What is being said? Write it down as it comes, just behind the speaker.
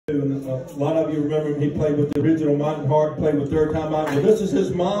A lot of you remember him. He played with the original Mountain Heart, played with Third Time Out. Well, this is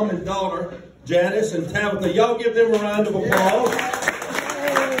his mom and daughter, Janice and Tabatha. Y'all give them a round of applause.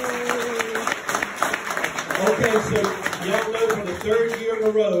 Okay, so y'all know for the third year in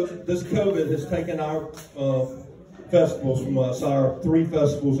a row, this COVID has taken our festivals from us, our 3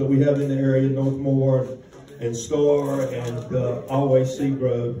 festivals that we have in the area, Northmore and Star and Always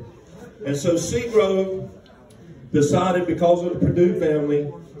Seagrove. And so Seagrove decided, because of the Perdue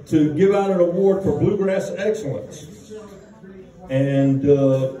family, to give out an award for Bluegrass Excellence and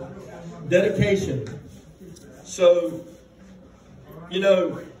dedication. So, you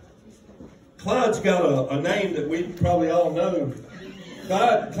know, Clyde's got a name that we probably all know.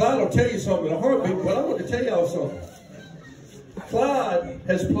 Clyde will tell you something in a heartbeat, but I want to tell y'all something. Clyde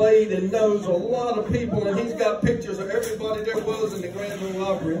has played and knows a lot of people, and he's got pictures of everybody there was in the Grand Ole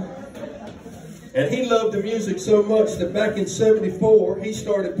Opry. And he loved the music so much that back in '74, he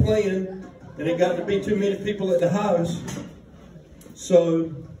started playing, and it got to be too many people at the house.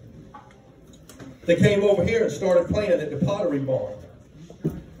 So they came over here and started playing at the Pottery Barn.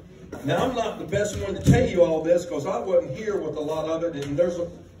 Now, I'm not the best one to tell you all this because I wasn't here with a lot of it, and there's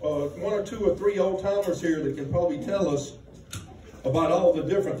 1 or 2 or 3 old timers here that can probably tell us about all the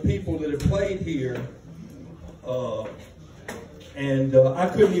different people that have played here. I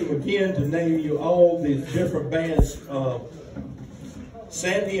couldn't even begin to name you all the different bands.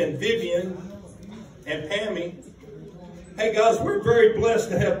 Sandy and Vivian and Pammy. Hey guys, we're very blessed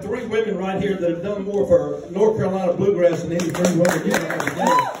to have 3 women right here that have done more for North Carolina bluegrass than any 3 women you have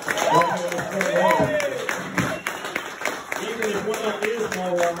today. Even if one of them is my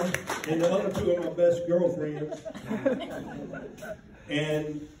woman, and the other 2 are my best girlfriends.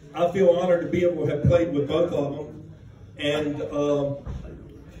 And I feel honored to be able to have played with both of them. And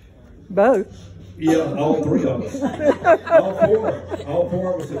both? Yeah, all 3 of us. all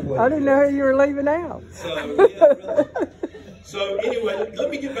four of us have played. I didn't know who you were leaving out. So, yeah, really. So anyway, let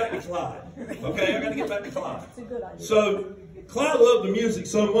me get back to Clyde. Okay, I got to get back to Clyde. So Clyde loved the music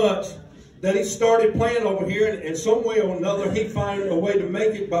so much that he started playing over here, and in some way or another, he found a way to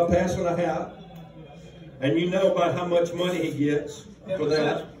make it by passing a hat. And you know about how much money he gets for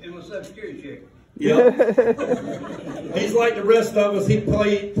that. It was a security check. Yep. He's like the rest of us. He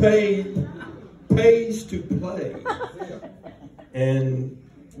pays to play.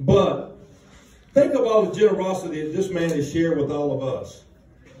 But think of all the generosity that this man has shared with all of us.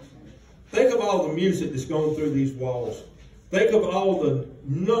 Think of all the music that's gone through these walls. Think of all the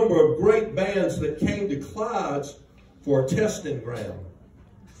number of great bands that came to Clyde's for a testing ground.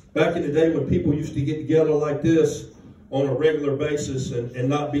 Back in the day when people used to get together like this on a regular basis and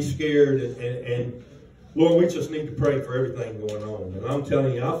not be scared. And Lord, we just need to pray for everything going on. And I'm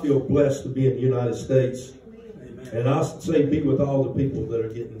telling you, I feel blessed to be in the United States. Amen. And I say be with all the people that are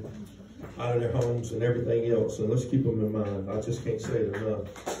getting out of their homes and everything else. And let's keep them in mind. I just can't say it enough.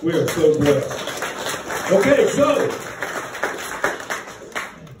 We are so blessed. Okay, so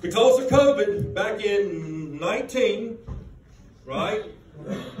because of COVID, back in 19, right?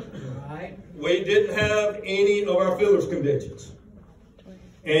 We didn't have any of our fillers conventions.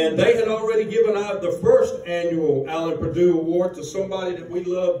 And they had already given out the first annual Alan Perdue Award to somebody that we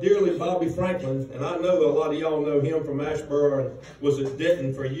love dearly, Bobby Franklin. And I know a lot of y'all know him from Asheboro and was at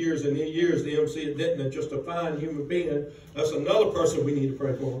Denton for years and years, the MC at Denton, and just a fine human being. That's another person we need to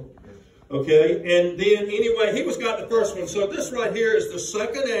pray for. Okay, and then anyway, he got the first one. So this right here is the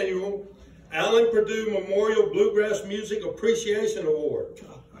 2nd annual Alan Perdue Memorial Bluegrass Music Appreciation Award.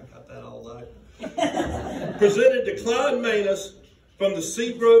 Presented to Clyde Maness from the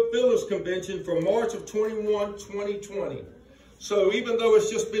Seagrove Fillers Convention for March of 2020. So even though it's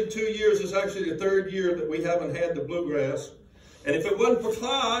just been 2 years, it's actually the 3rd year that we haven't had the bluegrass. And if it wasn't for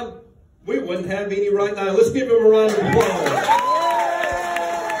Clyde, we wouldn't have any right now. Let's give him a round of applause.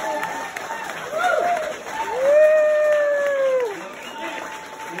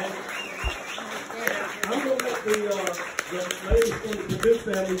 I'm going to let the ladies from the Perdue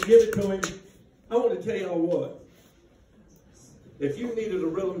family give it to him. I want to tell y'all what. If you needed a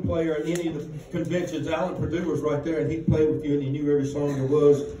rhythm player at any of the conventions, Alan Perdue was right there, and he'd play with you, and he knew every song there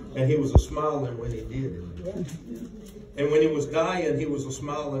was, and he was a smiling when he did it. And when he was dying, he was a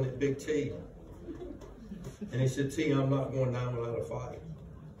smiling at Big T. And he said, T, I'm not going down without a fight.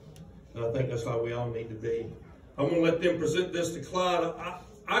 And I think that's how we all need to be. I'm going to let them present this to Clyde.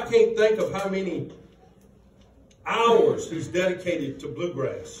 I can't think of how many hours he's dedicated to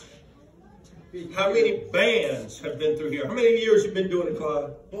bluegrass. How many bands have been through here? How many years have you been doing it,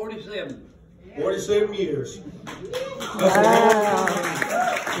 Clyde? 47. 47 years. That's a long time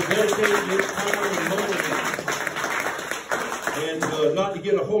to dedicate your time and money. And not to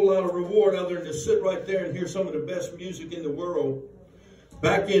get a whole lot of reward other than to sit right there and hear some of the best music in the world.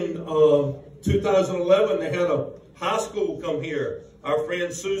 Back in 2011, they had a high school come here. Our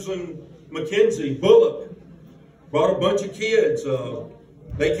friend Susan McKenzie Bullock brought a bunch of kids.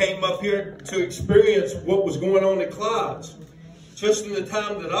 They came up here to experience what was going on at Clyde's. Just in the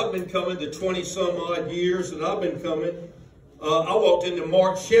time that I've been coming, the 20-some odd years that I've been coming, I walked into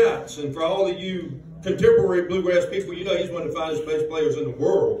Mark Schatz, and for all of you contemporary bluegrass people, you know he's one of the finest bass players in the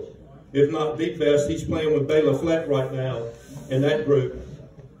world, if not the best. He's playing with Bela Fleck right now in that group.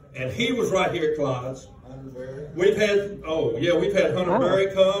 And he was right here at Clyde's. We've had, we've had Hunter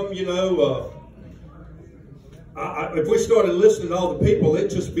Berry come, you know. If we started listening to all the people, it'd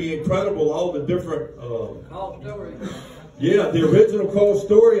just be incredible, all the different... Call story. Yeah, the original Cole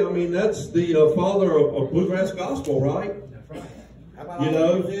Story, I mean, that's the father of bluegrass gospel, right? That's right. How about You all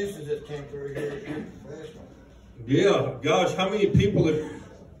know? the musicians that came through here? Yeah, gosh, how many people have...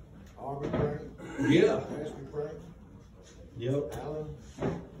 Aubrey Frank, Yeah. Ashley Frank, Yep. Alan.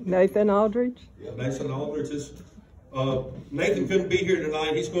 Nathan Aldridge. Nathan Aldridge is... Nathan couldn't be here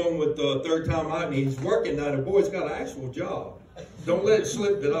tonight. He's going with Third Time Out, and he's working now. The boy's got an actual job. Don't let it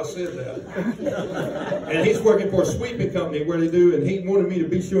slip that I said that. And he's working for a sweeping company where they do, and he wanted me to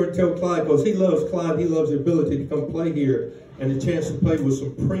be sure and tell Clyde, because he loves Clyde. He loves the ability to come play here and the chance to play with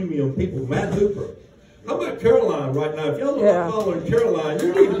some premium people. Matt Hooper. How about Caroline right now? If y'all are not following Caroline,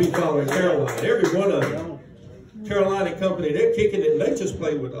 you need to be following Caroline. Every one of them. Caroline and company, they're kicking it, and they just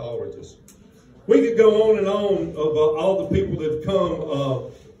play with the Aldridges. We could go on and on of all the people that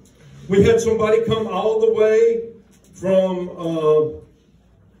come. We had somebody come all the way from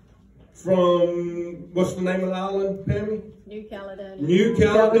what's the name of the island, Pammy? New Caledonia. New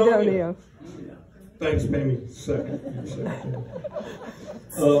Caledonia. Thanks, Pammy. Second.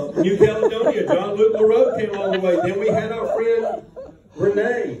 New Caledonia. John Luke LaRoe came all the way. Then we had our friend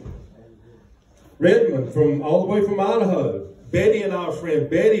Renee Redmond from all the way from Idaho. Betty and our friend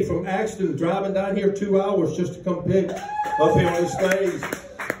Betty from Axton driving down here 2 hours just to come pick up here on the stage.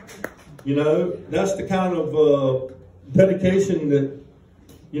 You know, that's the kind of dedication that,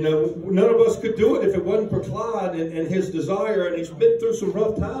 you know, none of us could do it if it wasn't for Clyde and his desire, and he's been through some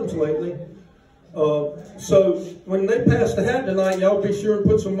rough times lately. So when they pass the hat tonight, y'all be sure and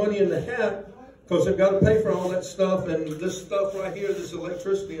put some money in the hat, because they've got to pay for all that stuff and this stuff right here, this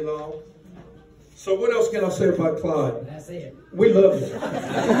electricity and all. So what else can I say about Clyde? That's it. We love you.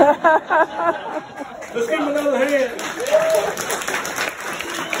 Let's give him another hand.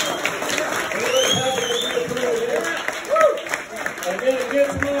 And then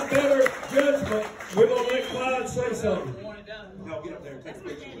against my better judgment, we're going to let Clyde say something. Now get up there and take a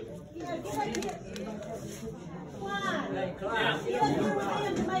picture with him.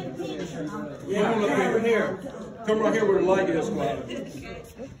 Yeah, come up here. Come right here where the light is, Clyde.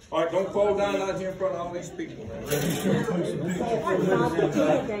 All right, don't fall down out here in front of all these people.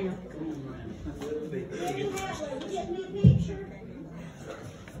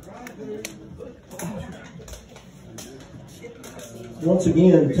 Once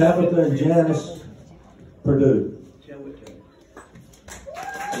again, Tabatha and Janice Perdue.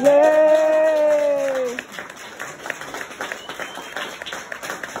 Yay!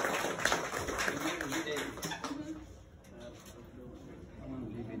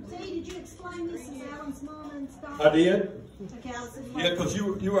 Did you explain this is Alan's mom and daughter? I did? Okay, Yeah, because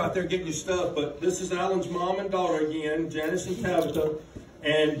you were out there getting your stuff, but this is Alan's mom and daughter again, Janice and Tabatha.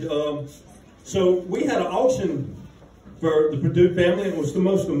 And so we had an auction for the Perdue family. It was the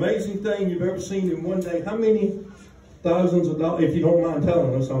most amazing thing you've ever seen in one day. How many thousands of dollars, if you don't mind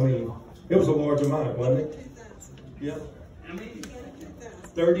telling us? I mean, it was a large amount, wasn't it? Yeah.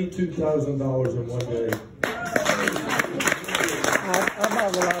 $32,000 in one day. I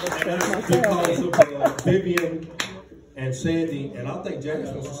have a lot of stuff Because myself. of Vivian and Sandy, and I think Janice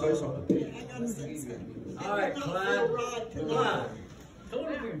wants to say something. All right, Clyde. Clyde. Come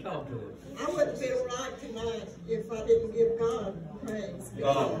over here and talk to us. I wouldn't feel right tonight if I didn't give God praise.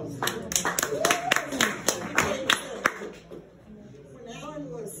 When Alan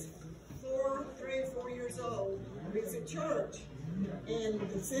was 3 or 4 years old, he was at church, and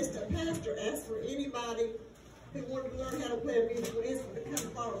the assistant pastor asked for anybody who wanted to learn how to play a musical instrument to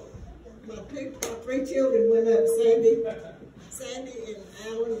come forward. My 3 children went up, Sandy and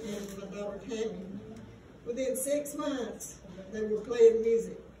Alan and my daughter Tammy. Within 6 months, they were playing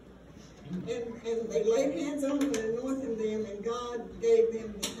music. And they laid hands on them and anointed them, and God gave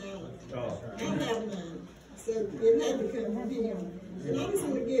them the talent. I have none. So it had to come from him. And I just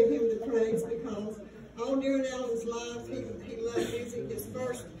want to give him the praise because all during Alan's life, he loved music. His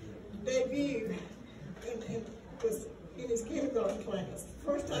first debut and was in his kindergarten class.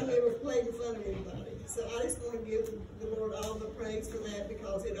 First time he ever played in front of anybody. So I just want to give the Lord all the praise for that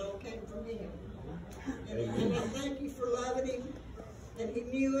because it all came from him. And I thank you for loving him. And he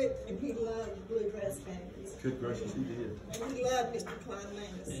knew it, and he loved bluegrass families. Good gracious, he did. And he loved Mr. Clyde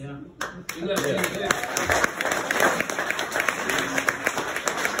Maness. Yeah. He loved him too.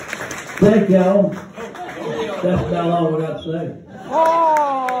 Thank y'all. That's about all we got to say.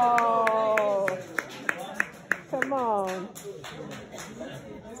 Oh, come on.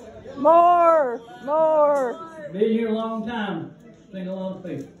 More. Been here a long time. Seen a lot of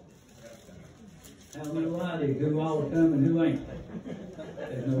people. Have no idea who all will come and who ain't.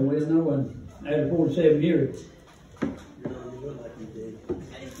 There's no way of knowing. After 47 years.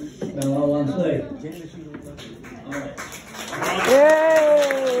 That's all I'm saying. All right.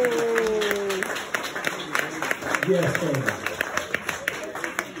 Yay! Yes, sir.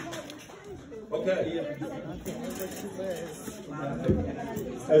 Okay.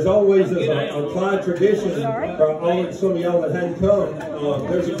 As always, as a Clyde tradition, for all some of y'all that hadn't come,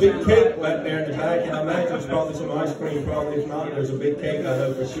 there's a big cake right there in the back, and I imagine there's probably some ice cream. Probably if not, there's a big cake, I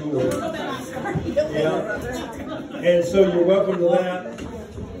know for sure. Yeah. And so you're welcome to that.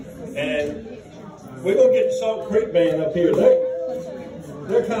 And we're gonna get the Salt Creek Band up here.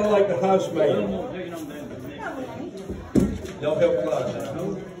 They're kind of like the house band. Y'all help Clyde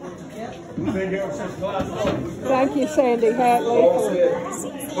now. Thank you, Sandy Hatley,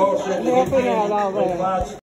 for helping out all that.